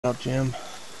Out, Jim.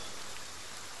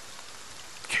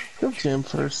 Go Jim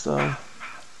first, though. I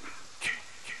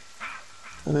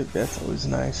think that's always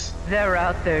nice. They're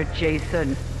out there,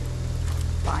 Jason.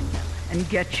 Find them and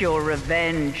get your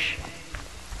revenge.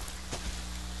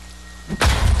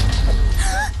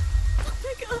 Oh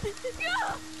my God!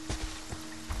 Yeah.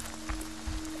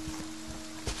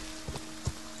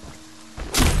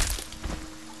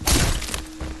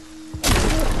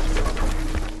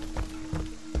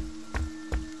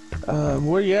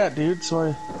 Where you at, dude?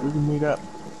 So we can meet up.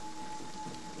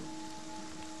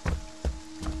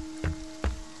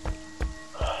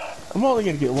 I'm only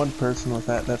gonna get one person with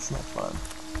that. That's not fun.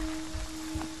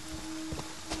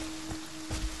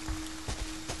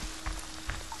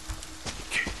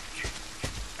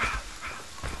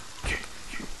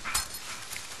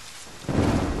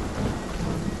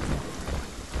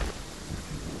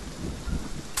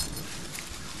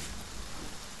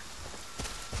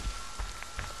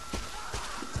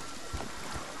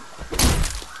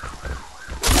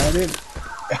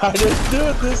 I didn't do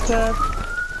it this time.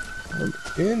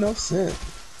 Innocent.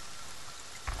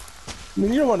 I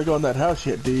mean, you don't want to go in that house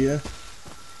yet, do you?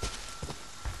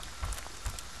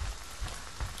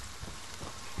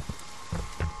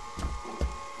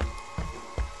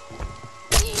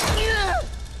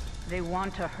 They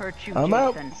want to hurt you, I'm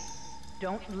Jason. out.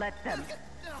 Don't let them.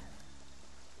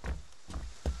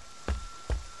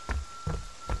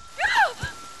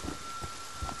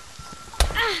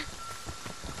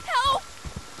 Help!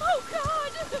 Oh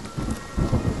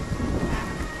God!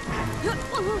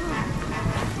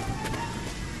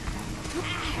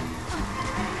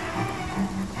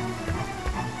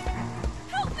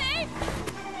 Help me!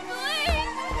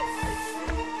 Please!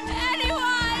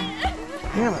 Anyone!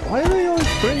 Damn it! Why do they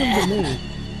always bring them to me?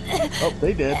 Oh,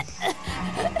 they did.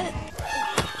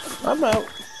 I'm out.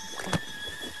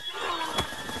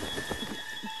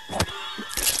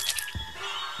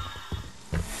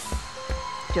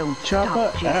 Don't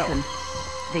Chopper stop, Jason. out.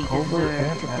 They Over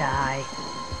deserve and to out. die.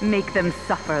 Make them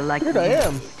suffer like Good, I we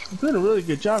am. did. I'm doing a really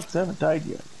good job because I haven't died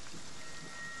yet.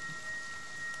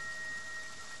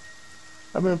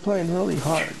 I've been playing really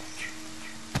hard.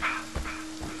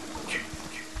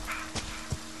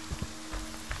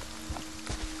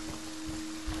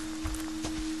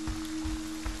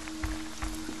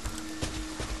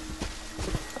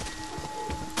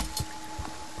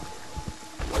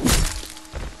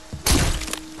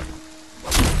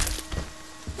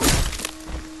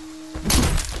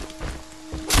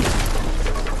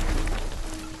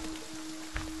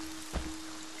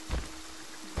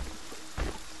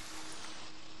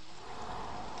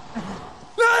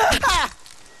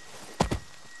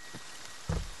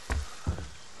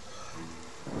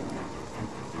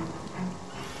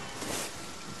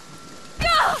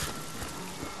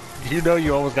 You know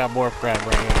you almost got more crap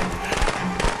right here.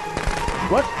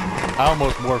 What? I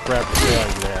almost more crap to kill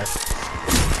you there.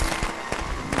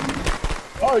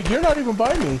 Oh, you're not even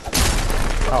by me.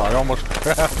 Oh, I almost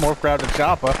more crap than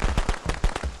Choppa.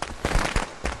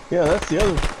 Yeah, that's the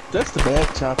other. That's the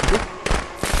bad chopper.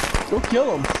 Go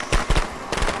kill him.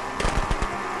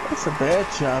 That's a bad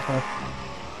chopper.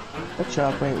 That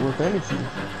chopper ain't worth anything.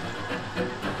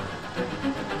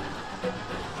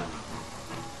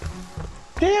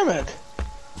 Damn it!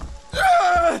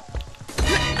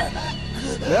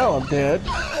 Now I'm dead.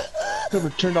 Never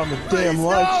turned on the damn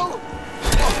lights.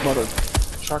 Mother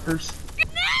truckers.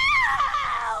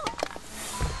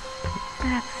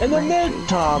 That's And the my Ned Jason.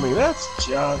 Tommy, that's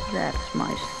junk. That's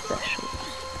my special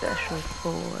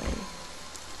boy.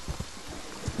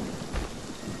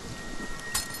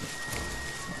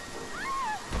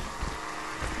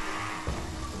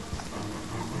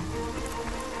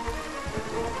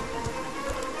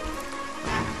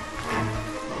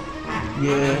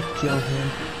 Yeah, kill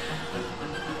him.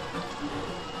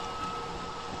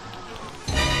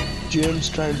 Jim's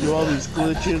trying to do all these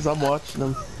glitches, I'm watching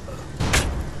him.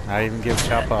 I even give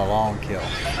Choppa a long kill.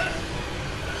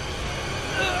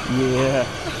 Yeah.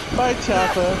 Bye,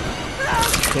 Choppa.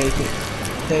 Take it.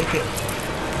 Take it.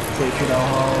 Take it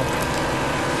all.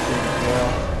 Good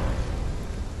girl.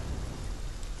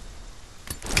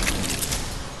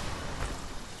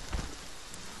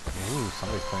 Ooh,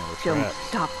 somebody's playing with Don't traps.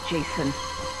 stop, Jason.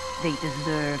 They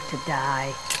deserve to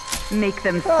die. Make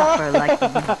them suffer like we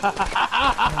did.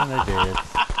 Oh, they did.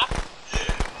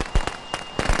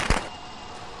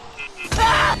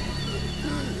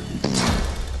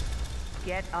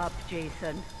 Get up,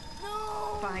 Jason.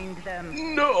 Find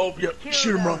them. No! Yeah, Kill shoot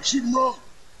him them. wrong. Shoot him wrong.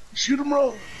 Shoot him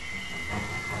wrong.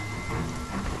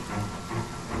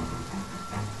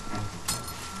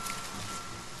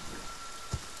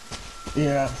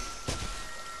 Yeah.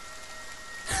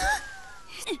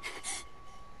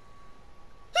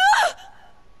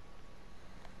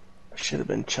 should have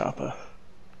been Choppa.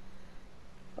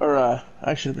 Or,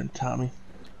 I should have been Tommy.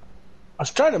 I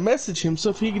was trying to message him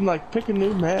so if he can, like, pick a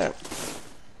new map.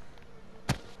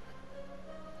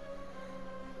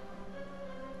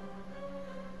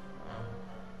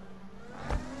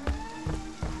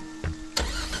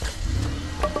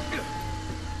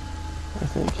 I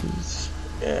think he's...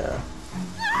 yeah.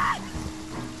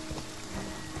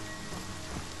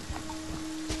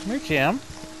 Hey, Kim.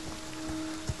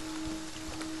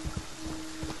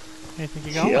 You think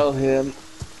you going? Kill him.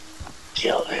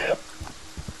 Kill him.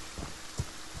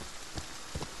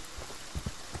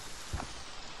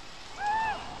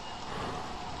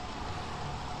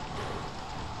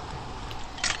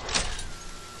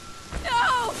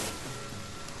 No!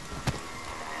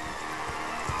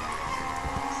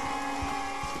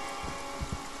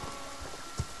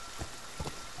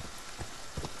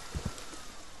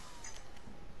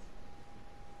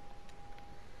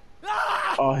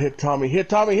 Oh, hit Tommy. Hit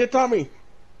Tommy. Hit Tommy.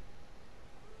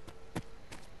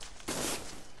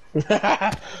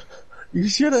 You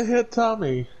should have hit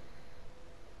Tommy.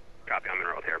 Copy, I'm in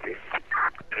neural therapy.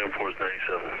 Air Force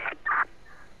 97.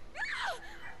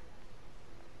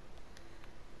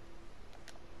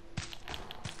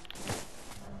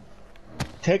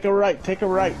 Take a right. Take a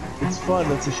right. It's fun.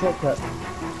 It's a shortcut.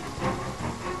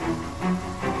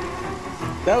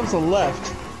 That was a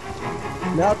left.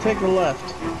 Now take a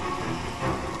left.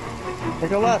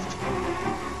 Take a left.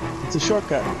 It's a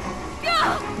shortcut.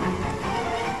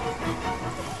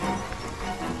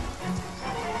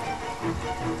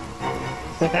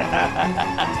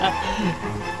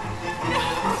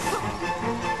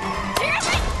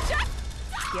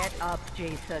 Get up,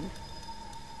 Jason.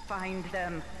 Find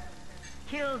them.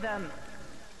 Kill them.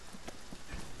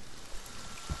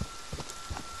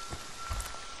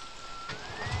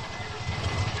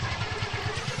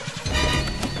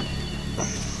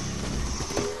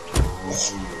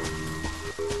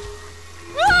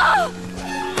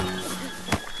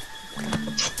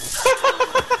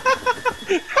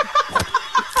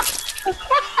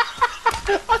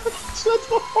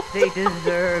 They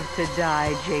deserve to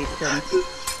die, Jason.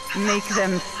 Make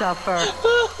them suffer.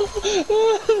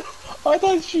 I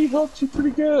thought she helped you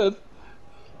pretty good.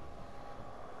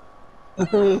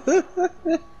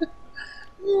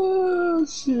 Oh,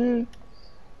 shit.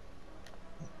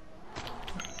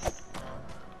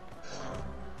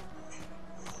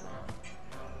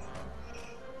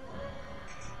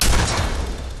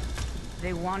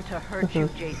 They want to hurt you,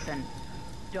 Jason.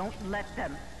 Don't let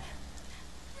them.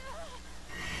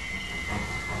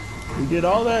 You did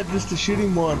all that just to shoot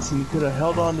him once, and you could have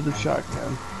held on to the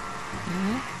shotgun.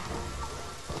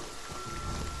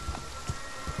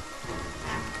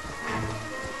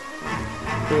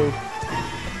 Boo.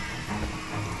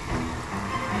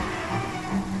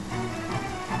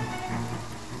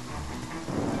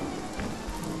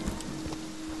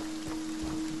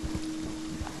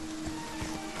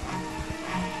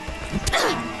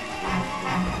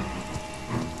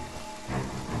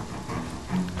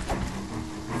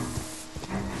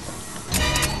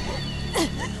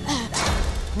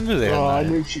 When do they have Oh, I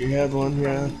that? knew she had one,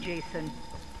 yeah. Jason,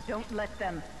 don't let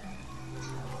them.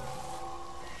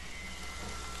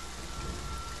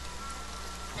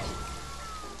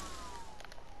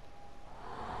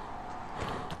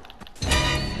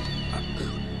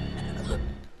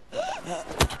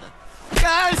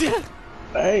 Guys!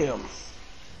 Damn.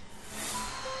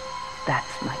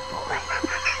 That's my boy.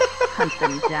 Hunt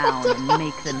them down and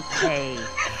make them pay.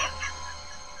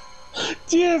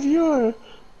 Jim, you're...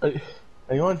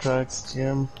 Are you on drugs,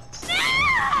 Jim?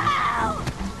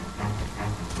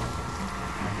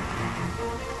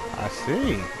 I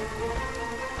see.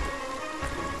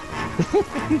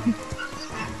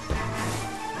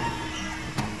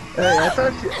 Hey, I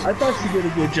thought she did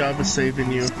a good job of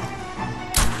saving you.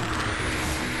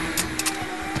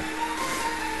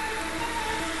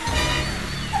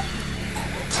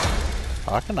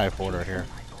 Pocket knife holder here.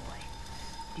 My boy,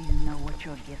 do you know what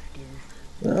your gift is?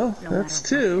 Well, No that's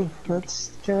matter two. what they do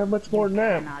That's can't have much more than You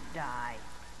that. cannot die.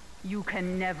 You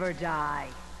can never die.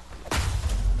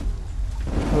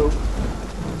 Hope.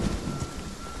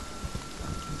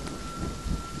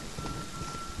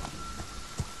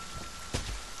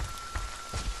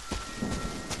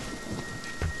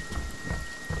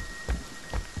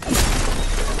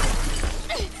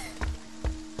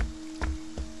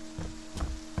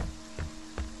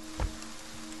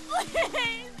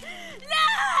 Please!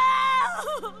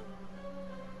 No!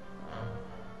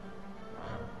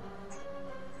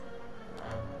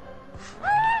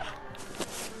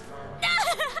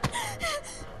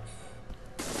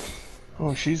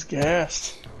 Oh, she's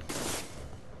gassed.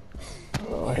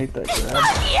 Oh, I hate that grab.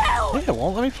 Yeah, it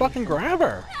won't let me fucking grab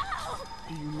her.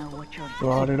 Do you know what you're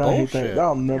Oh, did I hate Bullshit. that?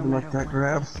 I'll never No like matter that what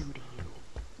grab. they do to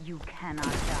you, you cannot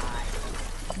die.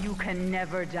 You can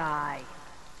never die.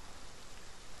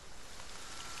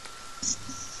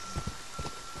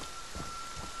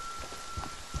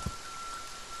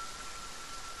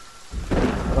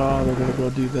 Oh, they're gonna go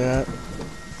do that.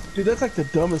 Dude, that's like the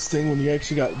dumbest thing when you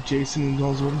actually got Jason who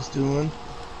knows what he's doing.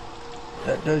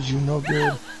 That does you no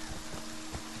good.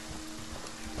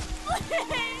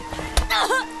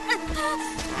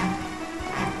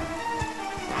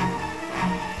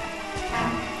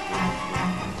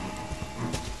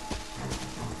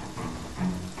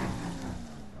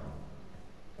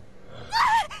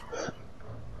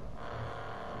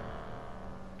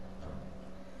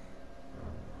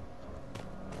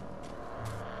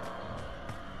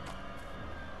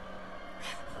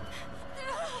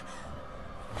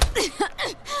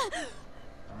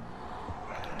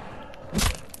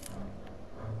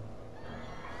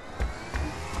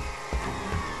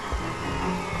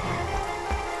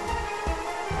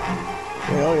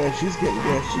 Oh yeah, she's getting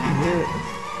gas. She can hear it.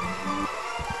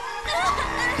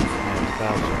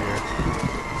 That's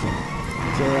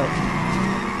It's alright.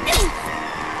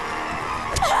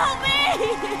 Help me!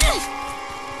 weird.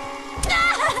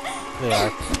 Yeah.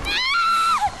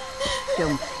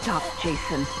 Don't stop,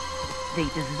 Jason. They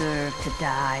deserve to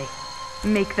die.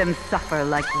 Make them suffer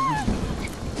like we.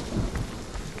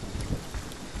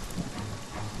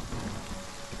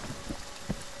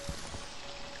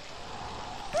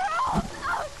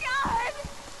 Oh, God!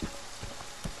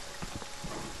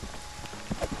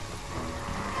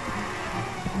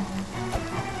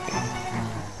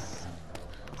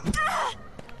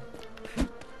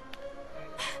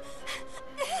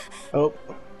 Oh.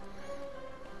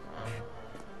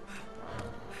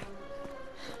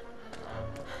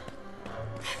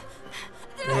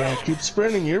 Yeah, keep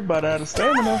sprinting. You're about out of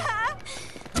stamina.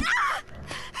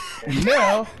 And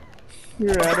now,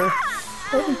 you're out of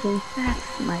everything.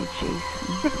 That's my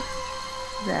Jason.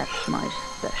 That's my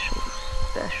special,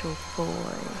 special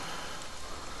boy.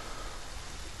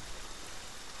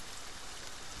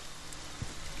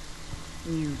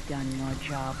 You've done your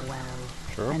job well.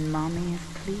 Sure. And Mommy is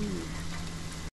pleased.